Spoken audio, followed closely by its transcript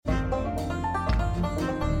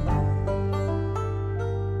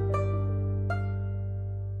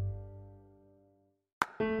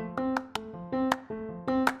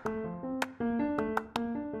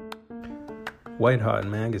White Hot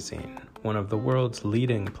Magazine, one of the world's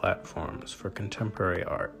leading platforms for contemporary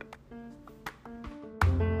art.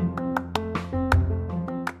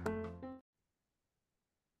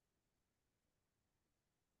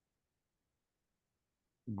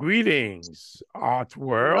 Greetings, art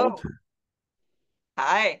world. Hello.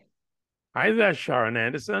 Hi. Hi there, Sharon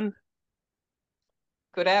Anderson.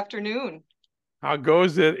 Good afternoon. How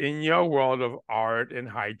goes it in your world of art and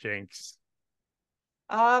hijinks?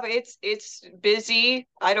 It's busy.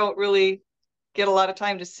 I don't really get a lot of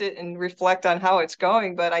time to sit and reflect on how it's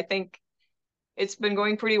going, but I think it's been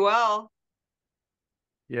going pretty well.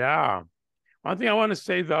 Yeah. One thing I want to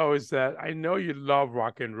say, though, is that I know you love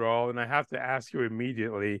rock and roll, and I have to ask you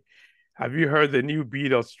immediately, have you heard the new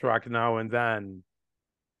Beatles track Now and Then?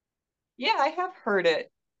 Yeah, I have heard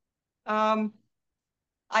it. Um,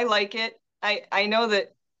 I like it. I know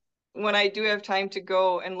that when I do have time to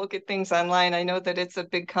go and look at things online, I know that it's a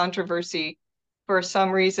big controversy for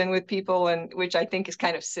some reason with people, and which I think is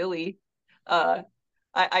kind of silly. Uh,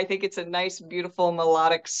 I think it's a nice, beautiful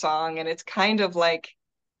melodic song, and it's kind of like,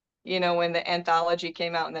 when the anthology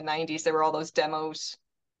came out in the 90s, there were all those demos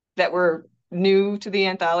that were new to the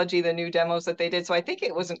anthology, the new demos that they did. So I think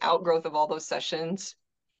it was an outgrowth of all those sessions.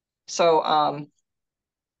 So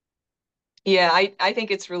yeah, I think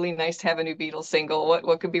it's really nice to have a new Beatles single.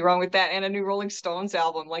 What could be wrong with that? And a new Rolling Stones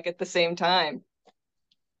album, like at the same time.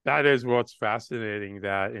 That is what's fascinating,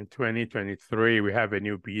 that in 2023, we have a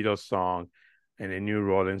new Beatles song and a new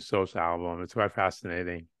Rolling Stones album. It's quite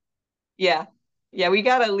fascinating. Yeah. Yeah, we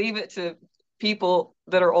gotta leave it to people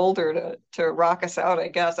that are older to rock us out, I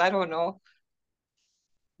guess. I don't know.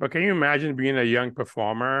 But can you imagine being a young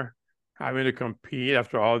performer, having to compete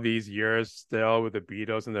after all these years still with the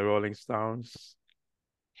Beatles and the Rolling Stones?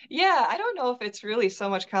 Yeah, I don't know if it's really so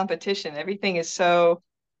much competition. Everything is so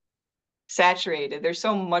saturated. There's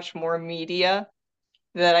so much more media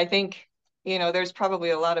that I think, there's probably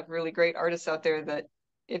a lot of really great artists out there that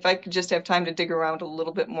if I could just have time to dig around a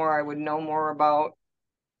little bit more, I would know more about.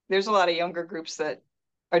 There's a lot of younger groups that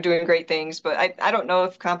are doing great things, but I don't know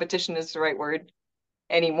if competition is the right word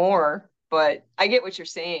anymore, but I get what you're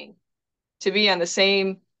saying. To be on the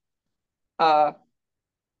same uh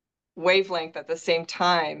wavelength at the same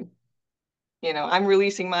time, I'm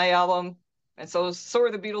releasing my album and so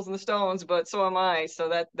are the Beatles and the Stones, but so am I.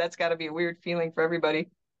 So that's got to be a weird feeling for everybody.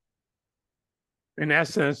 In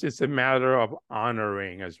essence, it's a matter of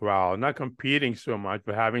honoring as well, not competing so much,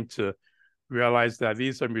 but having to realize that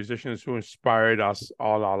these are musicians who inspired us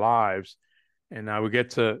all our lives. And now we get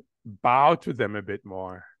to bow to them a bit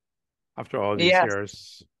more after all these Yes.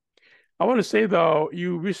 years. I want to say, though,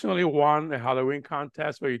 you recently won a Halloween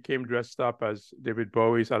contest where you came dressed up as David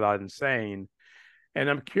Bowie's Aladdin Sane. And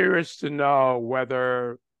I'm curious to know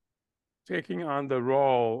whether taking on the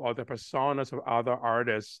role or the personas of other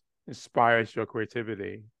artists inspires your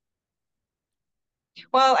creativity.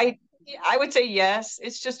 Well, I would say yes.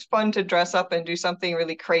 It's just fun to dress up and do something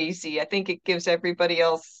really crazy. I think it gives everybody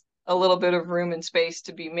else a little bit of room and space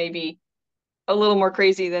to be maybe a little more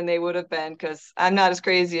crazy than they would have been, because I'm not as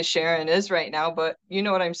crazy as Sharon is right now, but you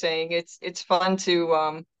know what I'm saying. It's fun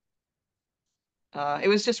to it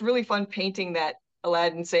was just really fun painting that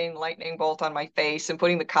Aladdin saying lightning bolt on my face and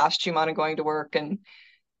putting the costume on and going to work and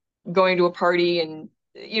going to a party, and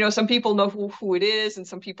some people know who it is and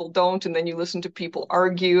some people don't, and then you listen to people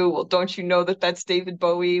argue, well, don't you know that that's David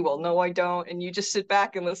Bowie? Well, no, I don't. And you just sit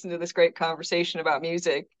back and listen to this great conversation about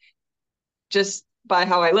music just by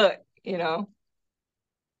how I look.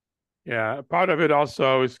 Yeah, part of it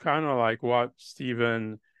also is kind of like what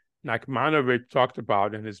Stephen Nachmanovich talked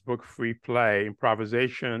about in his book Free Play,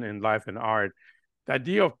 Improvisation in Life and Art. The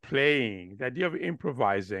idea of playing, the idea of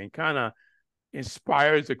improvising kind of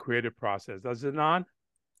inspires the creative process, does it not?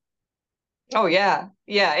 Oh yeah.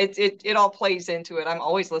 Yeah, it all plays into it. I'm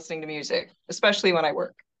always listening to music, especially when I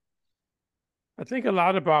work. I think a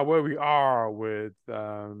lot about where we are with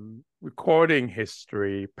recording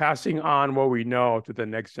history, passing on what we know to the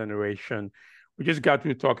next generation. We just got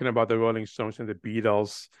through talking about the Rolling Stones and the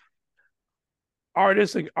Beatles.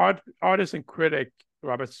 Artist and critic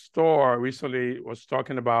Robert Storr recently was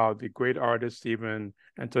talking about the great artist Stephen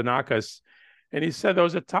Antonakis, and he said there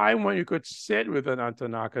was a time when you could sit with an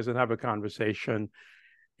Antonakis and have a conversation.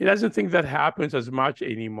 He doesn't think that happens as much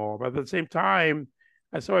anymore, but at the same time,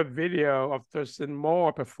 I saw a video of Thurston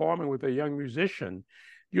Moore performing with a young musician.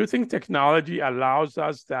 Do you think technology allows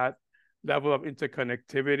us that level of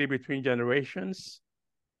interconnectivity between generations?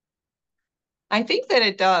 I think that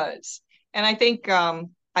it does. And I think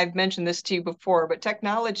I've mentioned this to you before, but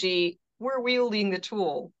technology, we're wielding the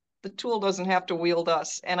tool. The tool doesn't have to wield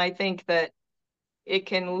us. And I think that it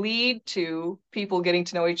can lead to people getting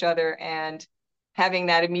to know each other and having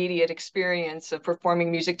that immediate experience of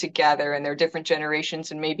performing music together, and their different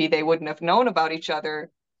generations, and maybe they wouldn't have known about each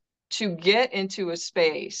other, to get into a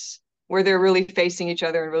space where they're really facing each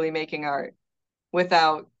other and really making art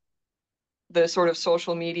without the sort of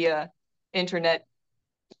social media, internet,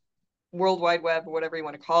 World Wide Web, or whatever you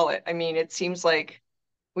want to call it. I mean, it seems like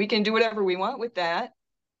we can do whatever we want with that.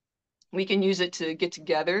 We can use it to get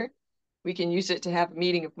together. We can use it to have a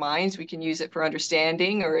meeting of minds. We can use it for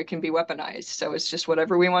understanding, or it can be weaponized. So it's just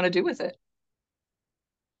whatever we want to do with it.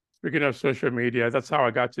 Speaking of social media, that's how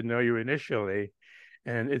I got to know you initially.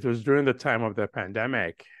 And it was during the time of the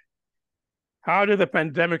pandemic. How did the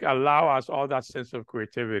pandemic allow us all that sense of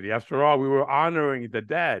creativity? After all, we were honoring the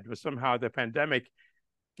dead, but somehow the pandemic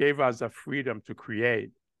gave us the freedom to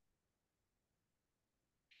create.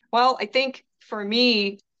 Well, I think for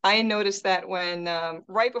me, I noticed that when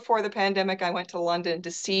right before the pandemic, I went to London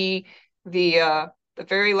to see the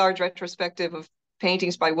very large retrospective of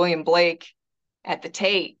paintings by William Blake at the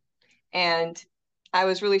Tate, and I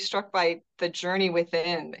was really struck by the journey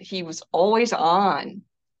within. He was always on,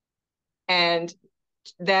 and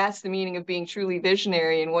that's the meaning of being truly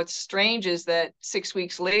visionary. And what's strange is that 6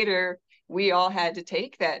 weeks later, we all had to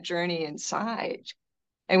take that journey inside,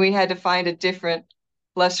 and we had to find a different,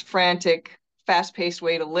 less frantic, fast-paced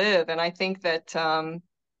way to live. And I think that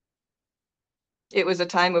it was a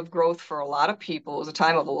time of growth for a lot of people. It was a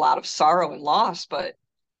time of a lot of sorrow and loss, but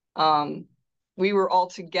we were all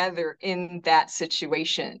together in that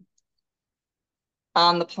situation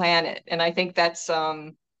on the planet. And I think that's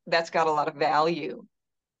got a lot of value.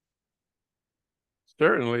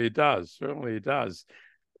 Certainly it does. Certainly it does.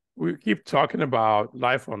 We keep talking about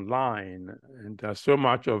life online, and so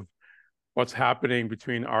much of what's happening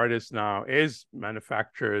between artists now is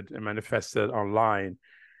manufactured and manifested online.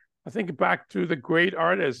 I think back to the great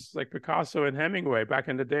artists like Picasso and Hemingway back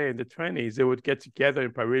in the day in the 1920s. They would get together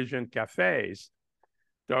in Parisian cafes.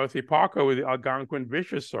 Dorothy Parker with the Algonquin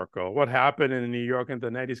Vicious Circle. What happened in New York in the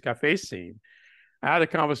 90s cafe scene? I had a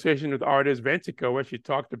conversation with artist Ventica where she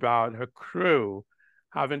talked about her crew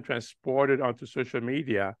having transported onto social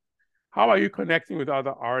media. How are you connecting with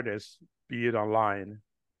other artists, be it online?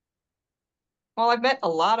 Well, I've met a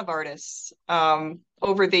lot of artists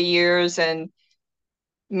over the years, and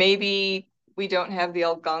maybe we don't have the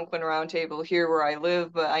Algonquin Roundtable here where I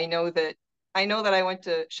live, but I know that I went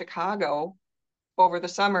to Chicago over the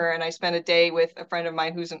summer, and I spent a day with a friend of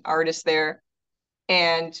mine who's an artist there.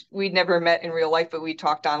 And we'd never met in real life, but we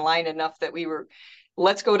talked online enough that we were,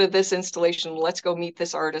 let's go to this installation, let's go meet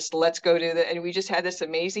this artist, let's go do that. And we just had this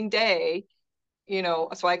amazing day,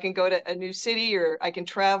 so I can go to a new city, or I can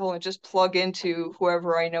travel and just plug into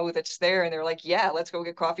whoever I know that's there. And they're like, yeah, let's go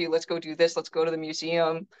get coffee. Let's go do this. Let's go to the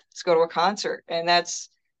museum. Let's go to a concert. And that's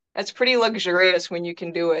pretty luxurious when you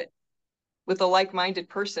can do it with a like-minded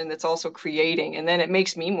person that's also creating. And then it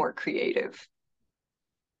makes me more creative.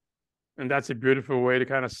 And that's a beautiful way to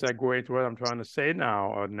kind of segue into what I'm trying to say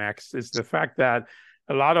now or next, is the fact that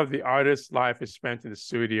a lot of the artist's life is spent in the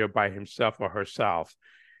studio by himself or herself.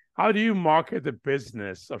 How do you market the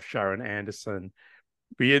business of Sharon Anderson,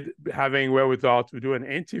 be it having wherewithal to do an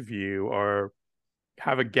interview or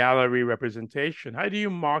have a gallery representation? How do you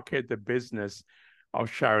market the business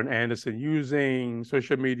of Sharon Anderson using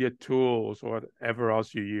social media tools or whatever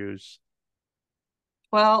else you use?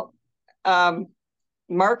 Well,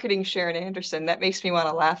 marketing Sharon Anderson, that makes me want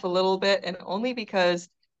to laugh a little bit, and only because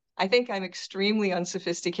I think I'm extremely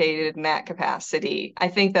unsophisticated in that capacity. I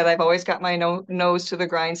think that I've always got my nose to the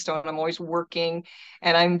grindstone. I'm always working,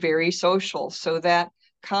 and I'm very social. So that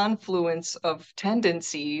confluence of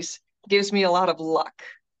tendencies gives me a lot of luck.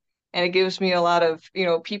 And it gives me a lot of,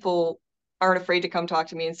 people aren't afraid to come talk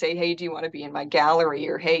to me and say, hey, do you want to be in my gallery?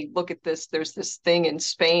 Or, hey, look at this. There's this thing in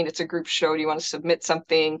Spain. It's a group show. Do you want to submit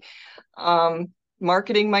something?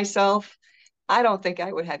 Marketing myself, I don't think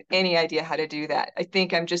I would have any idea how to do that. I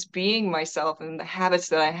think I'm just being myself, and the habits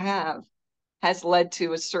that I have has led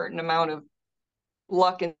to a certain amount of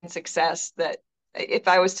luck and success that if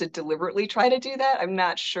I was to deliberately try to do that, I'm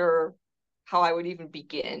not sure how I would even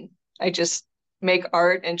begin. I just make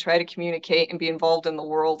art and try to communicate and be involved in the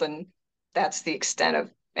world, and that's the extent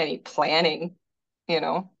of any planning,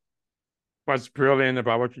 What's brilliant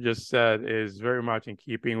about what you just said is very much in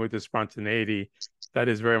keeping with the spontaneity that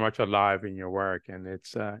is very much alive in your work. And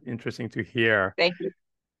it's interesting to hear. Thank you.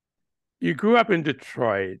 You grew up in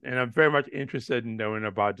Detroit, and I'm very much interested in knowing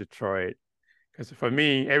about Detroit. Because for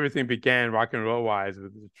me, everything began rock and roll wise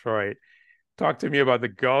with Detroit. Talk to me about the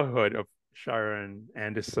girlhood of Sharon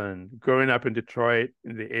Anderson, growing up in Detroit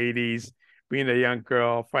in the 80s, being a young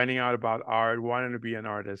girl, finding out about art, wanting to be an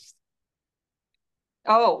artist?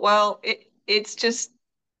 Oh, well, it's just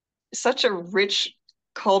such a rich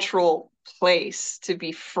cultural place to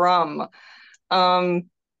be from. Um,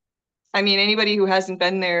 I mean, anybody who hasn't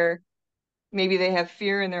been there, maybe they have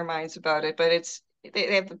fear in their minds about it, but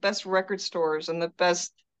they have the best record stores and the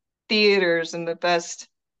best theaters and the best,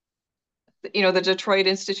 the Detroit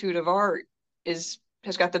Institute of Art has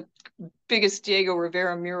got the biggest Diego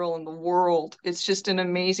Rivera mural in the world. It's just an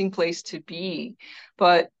amazing place to be.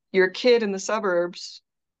 But you're a kid in the suburbs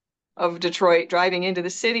of Detroit driving into the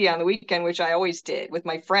city on the weekend, which I always did with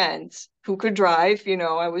my friends who could drive.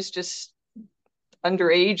 I was just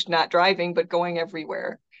underage, not driving, but going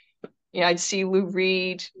everywhere. I'd see Lou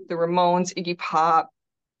Reed, the Ramones, Iggy Pop.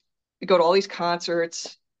 We'd go to all these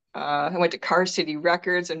concerts. I went to Car City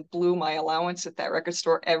Records and blew my allowance at that record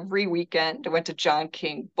store every weekend. I went to John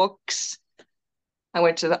King Books. I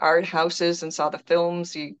went to the art houses and saw the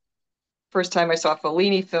films. First time I saw a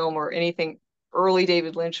Fellini film or anything early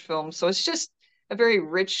David Lynch films. So it's just a very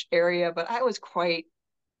rich area, but I was quite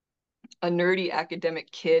a nerdy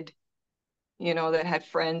academic kid, that had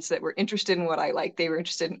friends that were interested in what I liked. They were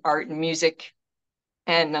interested in art and music.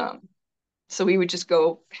 And so we would just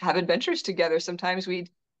go have adventures together. Sometimes we'd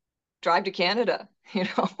drive to Canada,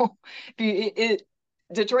 Detroit's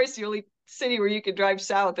the only city where you could drive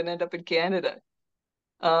south and end up in Canada.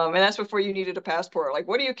 And that's before you needed a passport. Like,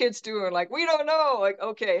 what are you kids doing? Like, we don't know. Like,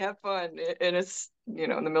 okay, have fun. And it's, in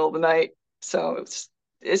the middle of the night. So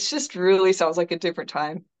it's just really sounds like a different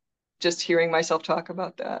time just hearing myself talk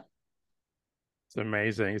about that. It's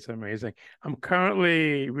amazing. It's amazing. I'm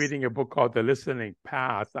currently reading a book called The Listening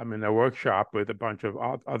Path. I'm in a workshop with a bunch of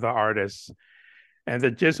other artists. And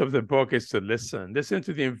the gist of the book is to listen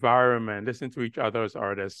to the environment, listen to each other's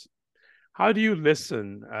artists. How do you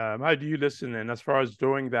listen? How do you listen? And as far as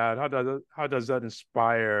doing that, how does that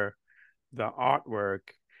inspire the artwork?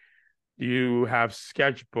 Do you have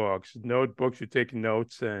sketchbooks, notebooks you take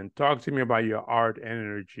notes in? Talk to me about your art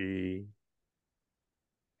energy.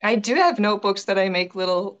 I do have notebooks that I make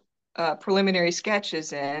little preliminary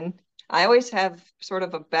sketches in. I always have sort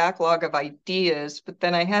of a backlog of ideas, but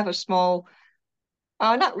then I have a small,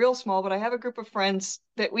 not real small, but I have a group of friends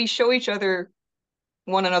that we show each other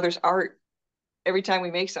one another's art every time we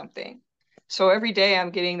make something. So every day I'm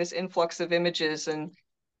getting this influx of images and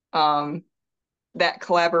that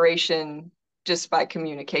collaboration just by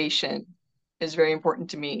communication is very important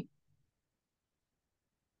to me.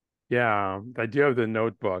 Yeah, the idea of the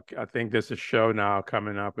notebook. I think there's a show now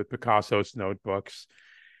coming up with Picasso's notebooks.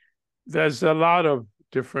 There's a lot of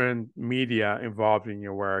different media involved in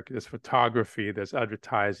your work. There's photography, there's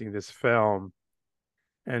advertising, there's film.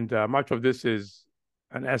 And much of this is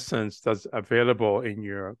an essence that's available in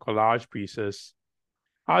your collage pieces.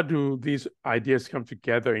 How do these ideas come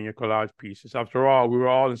together in your collage pieces? After all, we were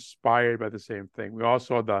all inspired by the same thing. We all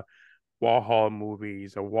saw the Warhol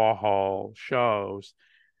movies or Warhol shows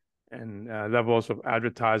and levels of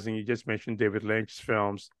advertising. You just mentioned David Lynch's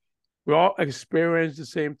films. We all experience the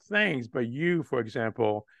same things, but you, for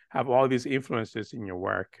example, have all these influences in your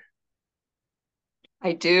work.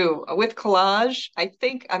 I do. With collage, I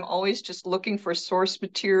think I'm always just looking for source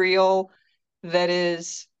material that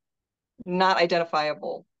is not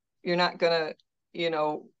identifiable. You're not going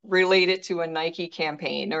to, relate it to a Nike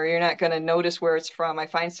campaign, or you're not going to notice where it's from. I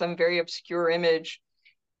find some very obscure image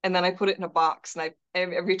and then I put it in a box, and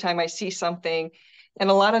every time I see something, and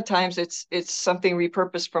a lot of times it's something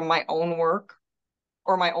repurposed from my own work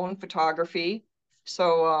or my own photography.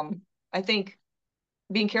 So I think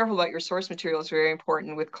being careful about your source material is very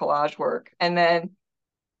important with collage work. And then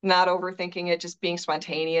not overthinking it, just being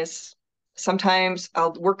spontaneous. Sometimes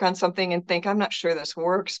I'll work on something and think, I'm not sure this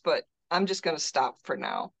works, but I'm just going to stop for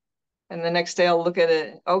now. And the next day I'll look at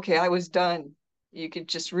it. Okay, I was done. You could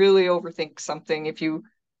just really overthink something if you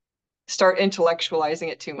start intellectualizing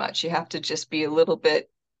it too much. You have to just be a little bit,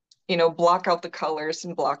 block out the colors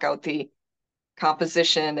and block out the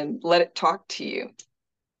composition and let it talk to you.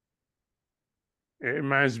 It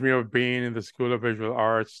reminds me of being in the School of Visual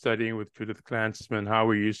Arts, studying with Judith Klansman, how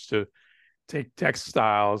we used to take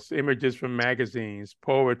textiles, images from magazines,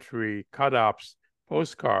 poetry, cut-ups,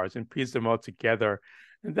 postcards, and piece them all together.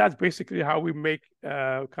 And that's basically how we make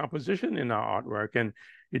composition in our artwork. And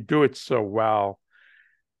you do it so well.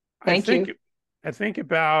 Thank you. I think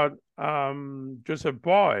about Joseph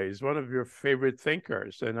Beuys, one of your favorite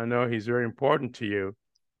thinkers, and I know he's very important to you.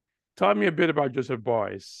 Tell me a bit about Joseph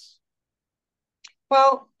Beuys.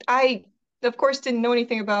 Well, I, of course, didn't know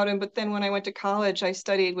anything about him, but then when I went to college, I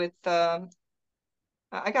studied with, I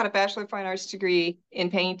got a Bachelor of Fine Arts degree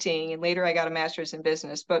in painting, and later I got a master's in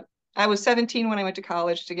business. But I was 17 when I went to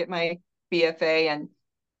college to get my BFA, and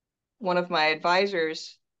one of my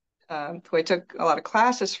advisors, who I took a lot of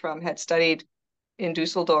classes from, had studied in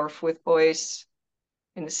Dusseldorf with boys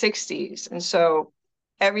in the 60s. And so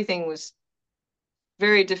everything was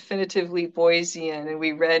very definitively Boysian, and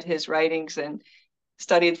we read his writings and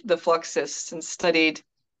studied the Fluxists and studied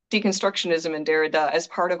deconstructionism and Derrida as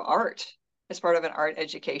part of art, as part of an art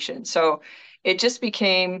education. So it just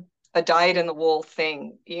became a dyed in the wool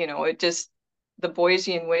thing. It just, the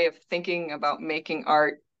Boysian way of thinking about making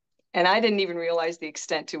art. And I didn't even realize the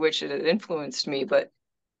extent to which it had influenced me, but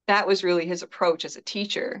that was really his approach as a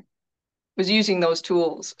teacher, was using those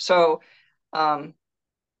tools. So,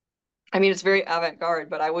 I mean, it's very avant-garde,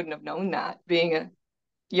 but I wouldn't have known that being a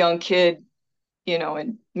young kid,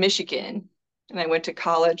 in Michigan. And I went to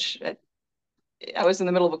college I was in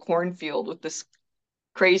the middle of a cornfield with this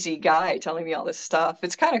crazy guy telling me all this stuff.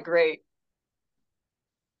 It's kind of great.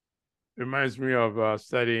 It reminds me of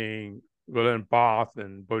studying Roland Barthes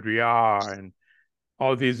and Baudrillard and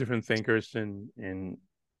all these different thinkers in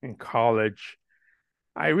college.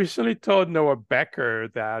 I recently told Noah Becker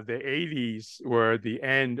that the 80s were the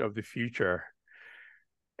end of the future.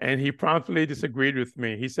 And he promptly disagreed with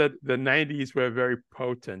me. He said the 90s were very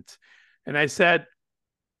potent. And I said,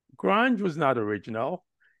 grunge was not original.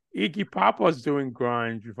 Iggy Pop was doing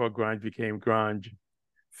grunge before grunge became grunge.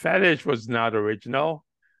 Fetish was not original.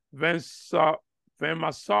 Sada Van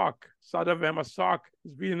Masoch,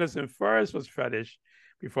 Venus in Furs was fetish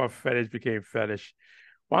before fetish became fetish.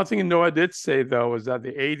 One thing Noah did say, though, was that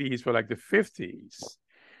the 80s were like the 50s.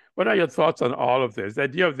 What are your thoughts on all of this? The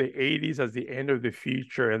idea of the 80s as the end of the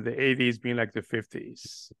future and the 80s being like the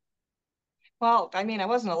 50s. Well, I mean, I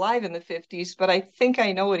wasn't alive in the 50s, but I think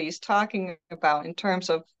I know what he's talking about in terms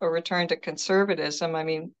of a return to conservatism. I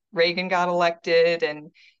mean, Reagan got elected,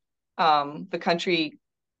 and the country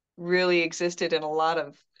really existed in a lot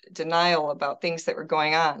of denial about things that were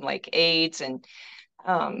going on, like AIDS and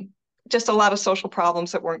just a lot of social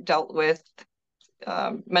problems that weren't dealt with,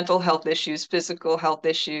 mental health issues, physical health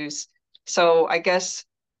issues. So I guess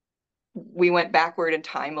we went backward in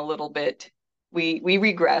time a little bit. We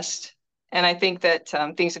regressed, and I think that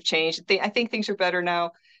things have changed. I think things are better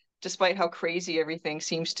now, despite how crazy everything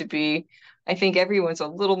seems to be. I think everyone's a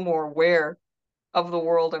little more aware of the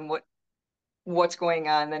world and what's going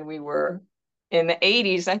on than we were in the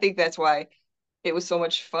 80s. I think that's why it was so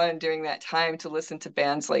much fun during that time to listen to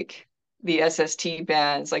bands like the SST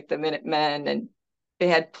bands, like the Minutemen, and they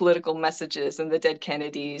had political messages, and the Dead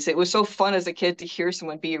Kennedys. It was so fun as a kid to hear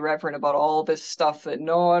someone be irreverent about all this stuff that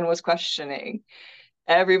no one was questioning.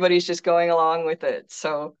 Everybody's just going along with it.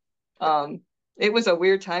 So it was a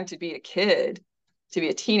weird time to be a kid, to be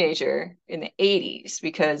a teenager in the 80s,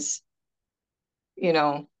 because,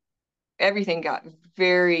 everything got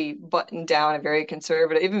very buttoned down and very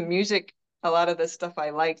conservative. Even music, a lot of the stuff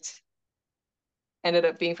I liked ended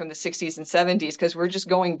up being from the 60s and 70s, because we're just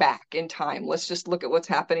going back in time. Let's just look at what's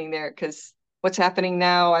happening there, because what's happening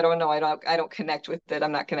now, I don't know. I don't connect with it.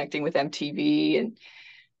 I'm not connecting with MTV. And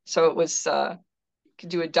so it was could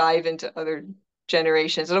do a dive into other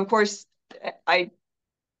generations. And of course, I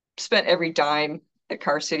spent every dime at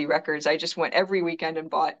Car City Records. I just went every weekend and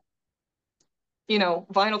bought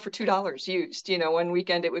vinyl for $2 used. One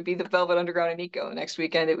weekend it would be the Velvet Underground and Nico. Next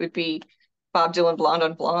weekend it would be Bob Dylan Blonde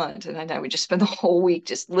on Blonde. And then I would just spend the whole week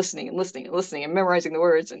just listening and listening and listening and memorizing the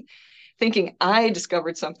words and thinking I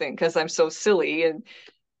discovered something, because I'm so silly. And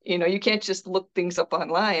you can't just look things up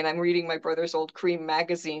online. I'm reading my brother's old Cream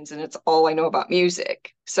magazines, and it's all I know about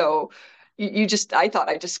music. So I thought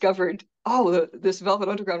I discovered, this Velvet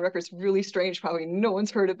Underground record's really strange. Probably no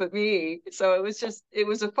one's heard it but me. So it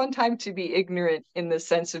was a fun time to be ignorant, in the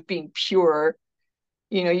sense of being pure.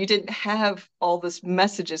 You didn't have all this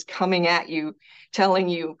messages coming at you, telling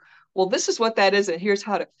you, well, this is what that is, and here's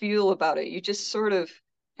how to feel about it. You just sort of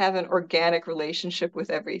have an organic relationship with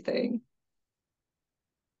everything.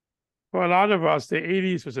 For a lot of us, the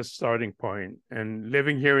 80s was a starting point. And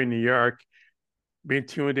living here in New York, being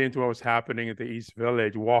tuned into what was happening at the East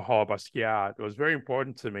Village, Warhol, Basquiat, was very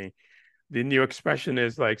important to me. The New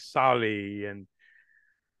Expressionists like Sally and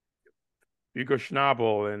Hugo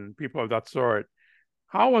Schnabel and people of that sort.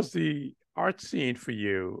 How was the art scene for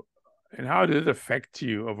you, and how did it affect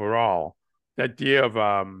you overall? The idea of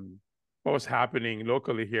what was happening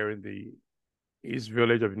locally here in the East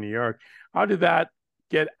Village of New York, how did that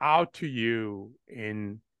get out to you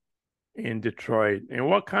in Detroit? And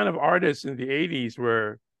what kind of artists in the 80s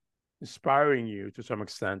were inspiring you to some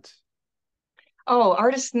extent? Oh,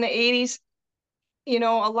 artists in the 80s,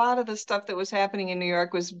 a lot of the stuff that was happening in New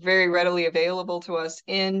York was very readily available to us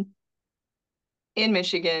in in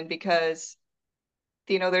Michigan because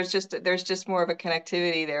there's just more of a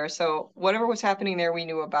connectivity there. So whatever was happening there, we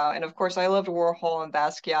knew about. And of course, I loved Warhol and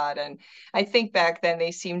Basquiat. And I think back then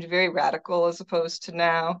they seemed very radical as opposed to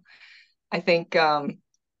now. I think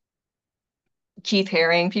Keith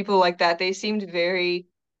Haring, people like that, they seemed very,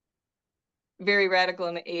 very radical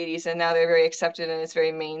in the 80s, and now they're very accepted and it's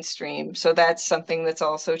very mainstream. So that's something that's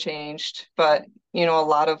also changed. But, a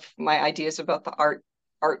lot of my ideas about the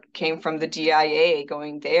art came from the DIA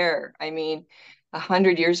going there. I mean,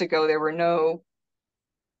 100 years ago, there were no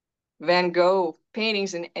Van Gogh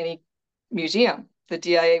paintings in any museum. The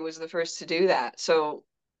DIA was the first to do that. So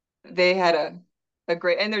they had a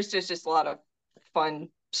great, and there's just a lot of fun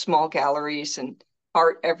small galleries and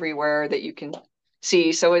art everywhere that you can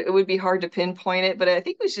see. So it would be hard to pinpoint it, but I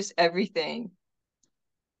think it was just everything.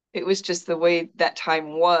 It was just the way that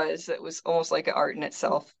time was. It was almost like an art in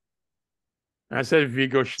itself. I said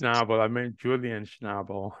Vigo Schnabel. I meant Julian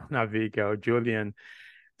Schnabel, not Vigo, Julian.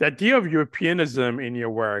 The idea of Europeanism in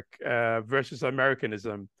your work versus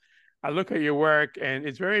Americanism. I look at your work and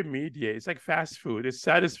it's very immediate. It's like fast food. It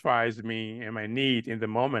satisfies me and my need in the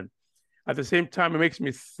moment. At the same time, it makes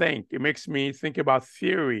me think. It makes me think about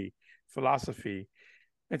theory, philosophy.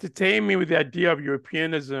 Entertain me with the idea of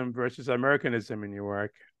Europeanism versus Americanism in your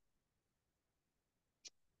work.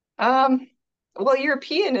 Well,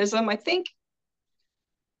 Europeanism, I think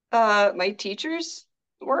my teachers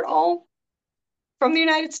weren't all from the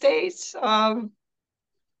United States.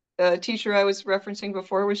 The teacher I was referencing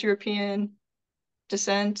before was European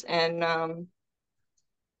descent, and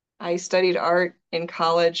I studied art in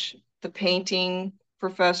college. The painting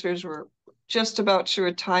professors were just about to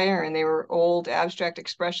retire, and they were old abstract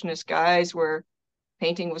expressionist guys where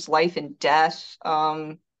painting was life and death.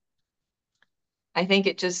 I think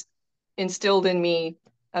it just instilled in me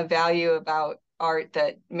a value about art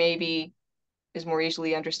that maybe is more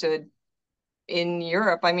easily understood in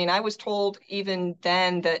Europe. I mean, I was told even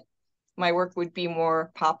then that my work would be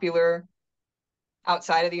more popular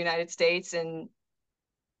outside of the United States. And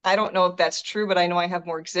I don't know if that's true, but I know I have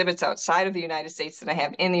more exhibits outside of the United States than I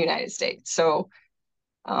have in the United States. So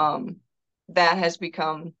that has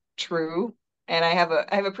become true. And I have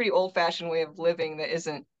a pretty old-fashioned way of living that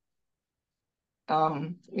isn't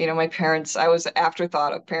my parents, I was an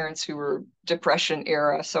afterthought of parents who were Depression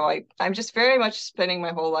era. So I'm just very much spending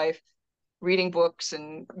my whole life reading books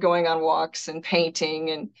and going on walks and painting.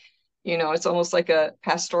 And, it's almost like a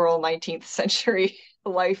pastoral 19th century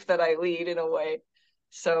life that I lead in a way.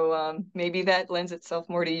 So maybe that lends itself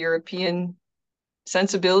more to European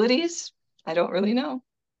sensibilities. I don't really know.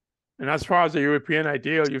 And as far as the European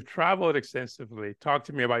ideal, you've traveled extensively. Talk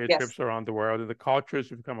to me about your Yes. trips around the world and the cultures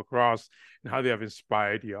you've come across and how they have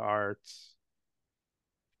inspired your arts.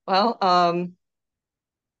 Well,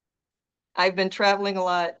 I've been traveling a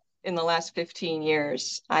lot in the last 15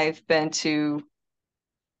 years. I've been to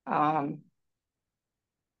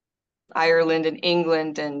Ireland and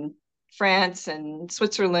England and France and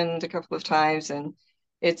Switzerland a couple of times, and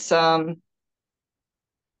it's I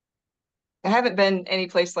haven't been any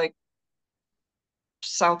place like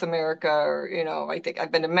South America or I think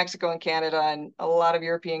I've been to Mexico and Canada and a lot of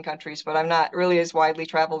European countries, but I'm not really as widely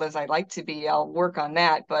traveled as I'd like to be. I'll work on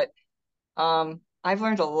that, but I've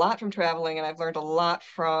learned a lot from traveling, and I've learned a lot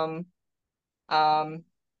from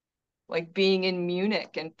like being in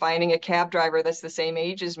Munich and finding a cab driver that's the same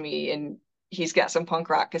age as me, and he's got some punk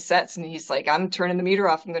rock cassettes, and he's like, I'm turning the meter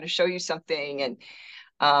off, I'm going to show you something.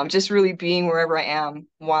 And just really being wherever I am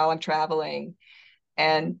while I'm traveling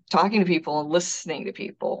and talking to people and listening to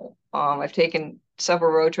people. I've taken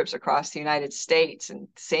several road trips across the United States, and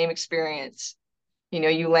same experience.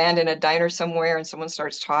 You land in a diner somewhere and someone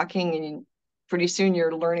starts talking, and pretty soon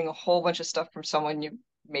you're learning a whole bunch of stuff from someone you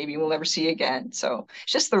maybe will never see again. So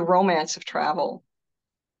it's just the romance of travel.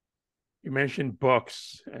 You mentioned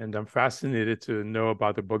books, and I'm fascinated to know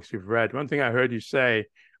about the books you've read. One thing I heard you say,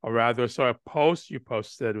 or rather saw a post you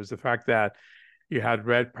posted, was the fact that you had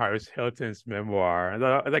read Paris Hilton's memoir,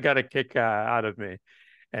 and that got a kick out of me.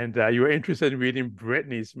 And you were interested in reading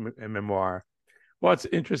Britney's memoir. What's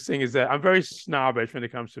interesting is that I'm very snobbish when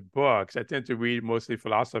it comes to books. I tend to read mostly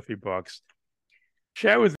philosophy books.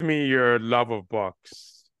 Share with me your love of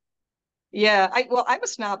books. Yeah, I'm a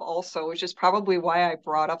snob also, which is probably why I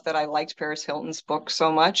brought up that I liked Paris Hilton's book so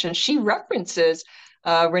much. And she references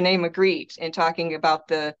Renee Magritte in talking about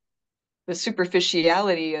the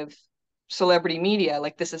superficiality of celebrity media,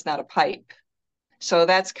 like this is not a pipe. So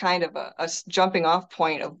that's kind of a jumping off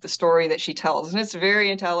point of the story that she tells, and it's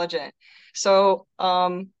very intelligent. So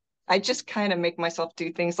I just kind of make myself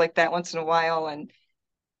do things like that once in a while, and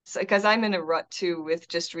because I'm in a rut too with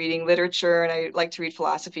just reading literature, and I like to read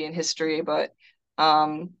philosophy and history, but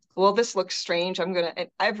well, this looks strange.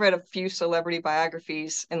 I've read a few celebrity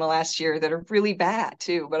biographies in the last year that are really bad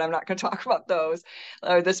too, but I'm not going to talk about those.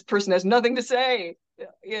 This person has nothing to say,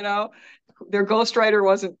 you know, their ghostwriter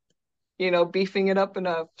wasn't, beefing it up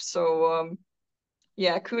enough. So,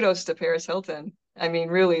 yeah, kudos to Paris Hilton. I mean,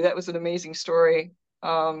 really, that was an amazing story.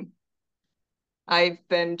 I've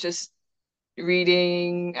been just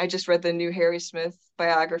I just read the new Harry Smith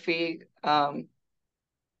biography.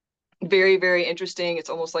 Very, very interesting. It's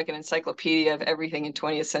almost like an encyclopedia of everything in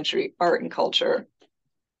 20th century art and culture.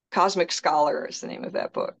 Cosmic Scholar is the name of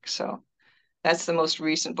that book. So that's the most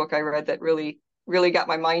recent book I read that really, really got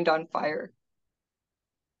my mind on fire.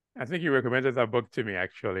 I think you recommended that book to me,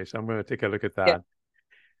 actually, so I'm going to take a look at Yeah. that.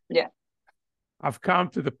 Yeah. I've come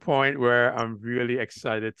to the point where I'm really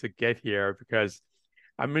excited to get here because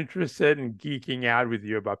I'm interested in geeking out with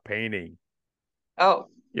you about painting. Oh,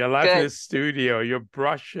 Your life in good. the studio, your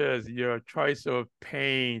brushes, your choice of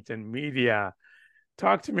paint and media.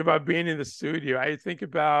 Talk to me about being in the studio. I think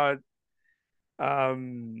about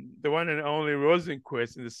the one and only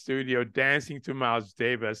Rosenquist in the studio dancing to Miles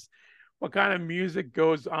Davis. What kind of music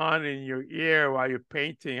goes on in your ear while you're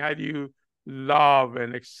painting? How do you love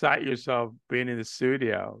and excite yourself being in the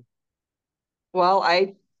studio? Well,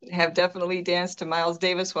 I have definitely danced to Miles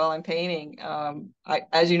Davis while I'm painting.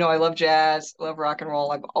 As you know, I love jazz, love rock and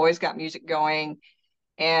roll. I've always got music going,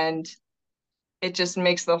 and it just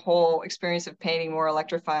makes the whole experience of painting more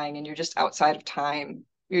electrifying, and you're just outside of time.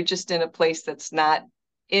 You're just in a place that's not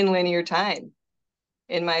in linear time,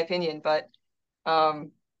 in my opinion. But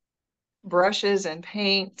um, brushes and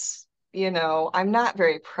paints, I'm not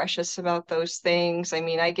very precious about those things. I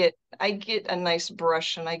mean, I get a nice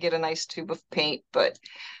brush and I get a nice tube of paint, but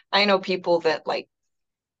I know people that like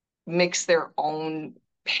mix their own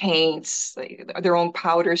paints, their own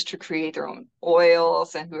powders to create their own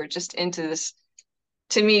oils, and who are just into this,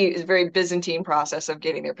 to me, is a very Byzantine process of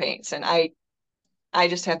getting their paints. And I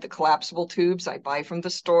just have the collapsible tubes I buy from the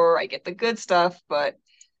store. I get the good stuff, but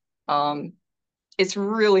um, it's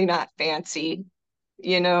really not fancy.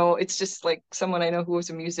 It's just like someone I know who was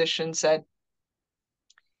a musician said,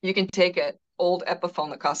 you can take an old Epiphone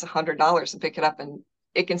that costs $100 and pick it up, and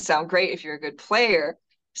it can sound great if you're a good player.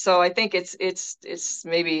 So I think it's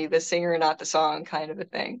maybe the singer, not the song kind of a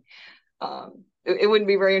thing. It wouldn't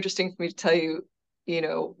be very interesting for me to tell you,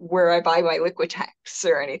 where I buy my Liquitex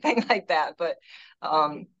or anything like that. But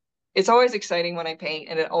it's always exciting when I paint,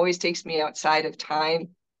 and it always takes me outside of time.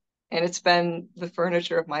 And it's been the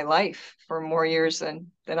furniture of my life for more years than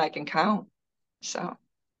I can count. So,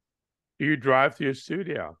 Do you drive to your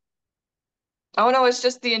studio? oh no, it's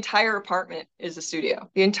just the entire apartment is a studio,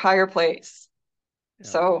 the entire place. Yeah.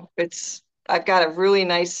 So I've got a really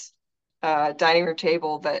nice dining room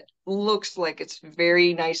table that looks like it's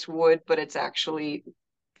very nice wood, but it's actually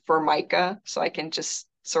Formica, so I can just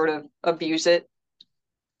sort of abuse it.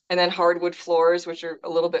 And then hardwood floors, which are a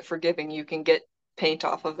little bit forgiving, you can get paint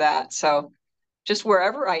off of that. So just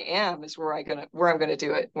wherever I am is where I'm gonna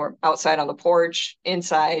do it. Or outside on the porch,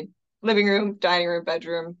 inside, living room, dining room,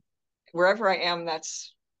 bedroom, wherever I am,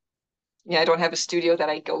 I don't have a studio that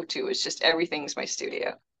I go to. It's just everything's my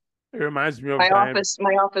studio. It reminds me of My Diane. office,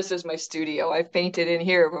 my office is my studio. I've painted in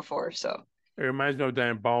here before, so It reminds me of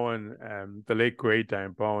Diane Bowen, the late great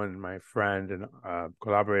Diane Bowen, my friend and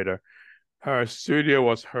collaborator. Her studio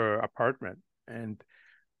was her apartment, and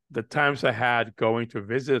the times I had going to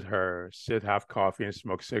visit her, sit, have coffee, and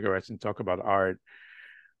smoke cigarettes and talk about art.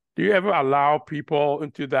 Do you ever allow people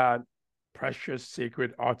into that precious,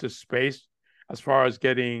 sacred artist space as far as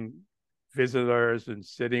getting visitors and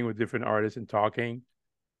sitting with different artists and talking?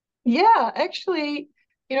 yeah, actually,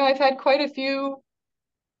 I've had quite a few,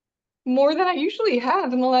 more than I usually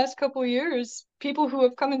have in the last couple of years. People who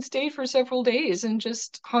have come and stayed for several days and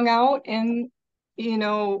just hung out, and you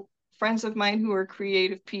know, friends of mine who are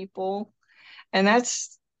creative people. And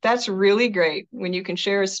that's really great when you can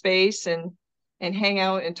share a space and hang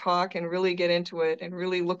out and talk and really get into it and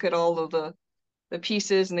really look at all of the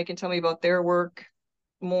pieces, and they can tell me about their work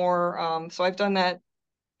more. So I've done that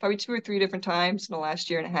probably 2 or 3 different times in the last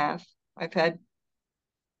year and a half. I've had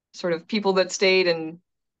sort of people that stayed, and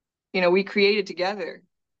we created together,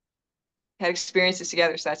 had experiences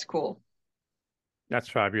together. So that's cool. That's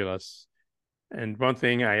fabulous. And one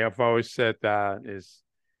thing I have always said that is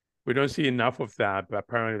we don't see enough of that, but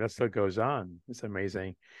apparently that still goes on. It's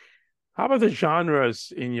amazing. How about the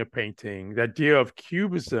genres in your painting? The idea of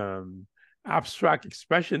cubism, abstract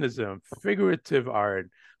expressionism, figurative art,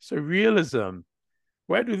 surrealism.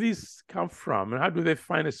 Where do these come from, and how do they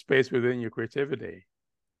find a space within your creativity?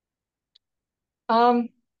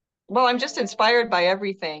 Well, I'm just inspired by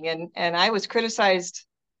everything, and I was criticized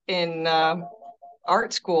in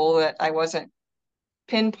art school that I wasn't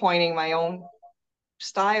pinpointing my own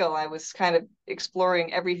style. I was kind of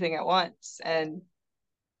exploring everything at once, and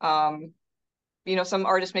um, some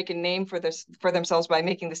artists make a name for themselves by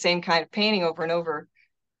making the same kind of painting over and over.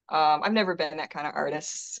 I've never been that kind of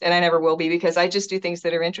artist, and I never will be because I just do things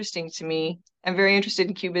that are interesting to me. I'm very interested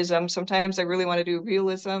in cubism. Sometimes I really want to do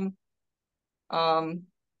realism. Um,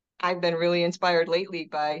 I've been really inspired lately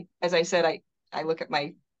by, as I said, I look at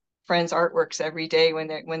my friends' artworks every day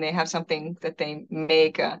when they have something that they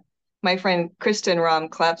make. My friend Kristen Ram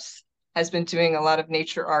Kleps has been doing a lot of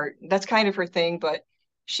nature art. That's kind of her thing, but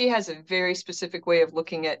she has a very specific way of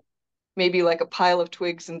looking at maybe like a pile of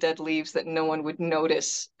twigs and dead leaves that no one would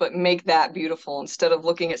notice, but make that beautiful instead of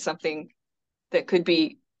looking at something that could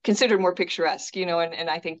be considered more picturesque, and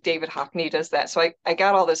I think David Hockney does that. So I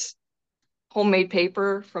got all this homemade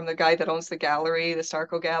paper from the guy that owns the gallery, the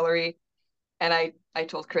Sarco Gallery. And I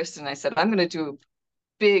told Kristen, I said, I'm going to do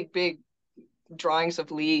big, big drawings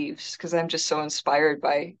of leaves because I'm just so inspired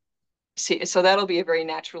by so that'll be a very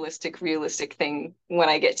naturalistic, realistic thing when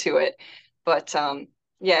I get to it. But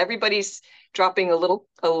yeah, everybody's dropping a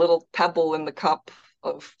little pebble in the cup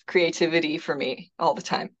of creativity for me all the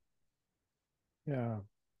time. Yeah.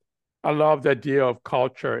 I love the idea of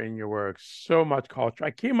culture in your work. So much culture. I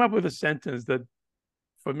came up with a sentence that,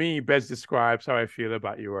 for me, best describes how I feel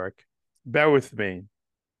about your work. Bear with me.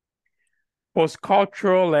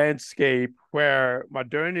 Post-cultural landscape where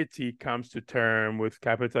modernity comes to term with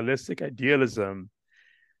capitalistic idealism,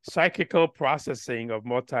 psychical processing of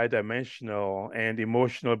multidimensional and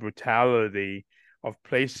emotional brutality of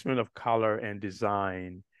placement of color and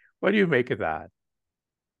design. What do you make of that?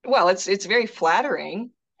 Well, it's very flattering.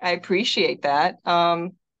 I appreciate that. I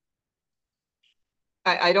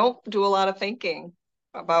don't do a lot of thinking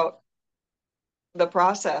about the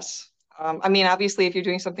process. I mean, obviously, if you're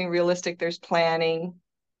doing something realistic, there's planning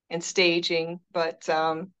and staging, but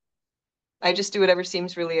I just do whatever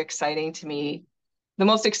seems really exciting to me. The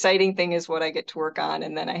most exciting thing is what I get to work on,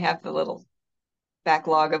 and then I have the little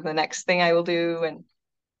backlog of the next thing I will do. And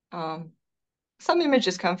um, some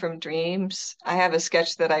images come from dreams. I have a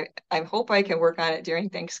sketch that I hope I can work on it during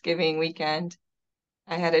Thanksgiving weekend.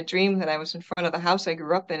 I had a dream that I was in front of the house I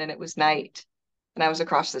grew up in, and it was night. And I was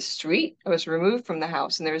across the street. I was removed from the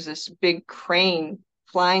house, and there was this big crane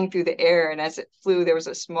flying through the air. And as it flew, there was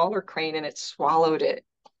a smaller crane, and it swallowed it.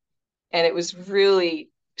 And it was really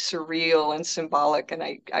surreal and symbolic. And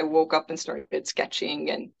I woke up and started sketching,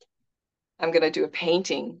 and I'm gonna do a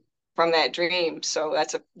painting from that dream. So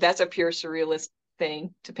that's a pure surrealist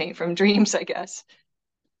thing to paint from dreams, I guess.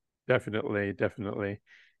 Definitely, definitely.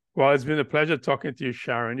 Well, it's been a pleasure talking to you,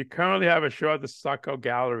 Sharon. You currently have a show at the Sarko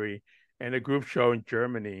Gallery and a group show in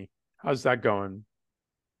Germany. How's that going?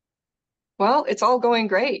 Well, it's all going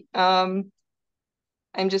great. I'm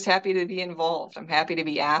just happy to be involved. I'm happy to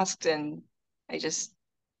be asked, and I just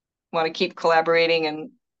want to keep collaborating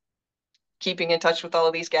and keeping in touch with all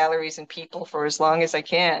of these galleries and people for as long as I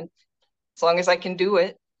can, as long as I can do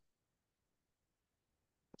it.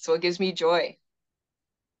 So it gives me joy.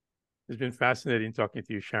 It's been fascinating talking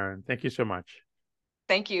to you, Sharon. Thank you so much.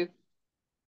 Thank you.